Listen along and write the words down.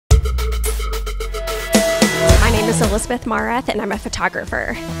is Elizabeth Maurath, and I'm a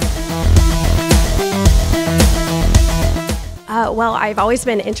photographer. Well, I've always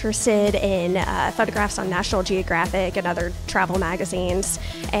been interested in photographs on National Geographic and other travel magazines,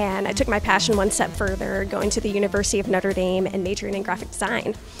 and I took my passion one step further, going to the University of Notre Dame and majoring in graphic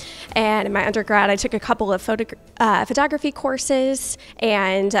design. And in my undergrad, I took a couple of photography courses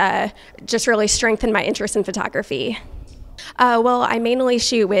and just really strengthened my interest in photography. Well, I mainly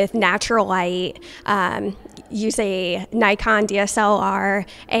shoot with natural light, use a Nikon DSLR,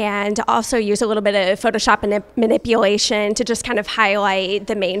 and also use a little bit of Photoshop manipulation to just kind of highlight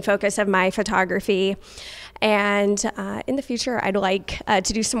the main focus of my photography. And in the future, I'd like to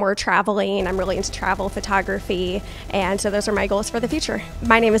do some more traveling. I'm really into travel photography, and so those are my goals for the future.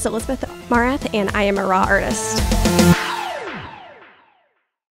 My name is Elizabeth Maurath, and I am a raw artist.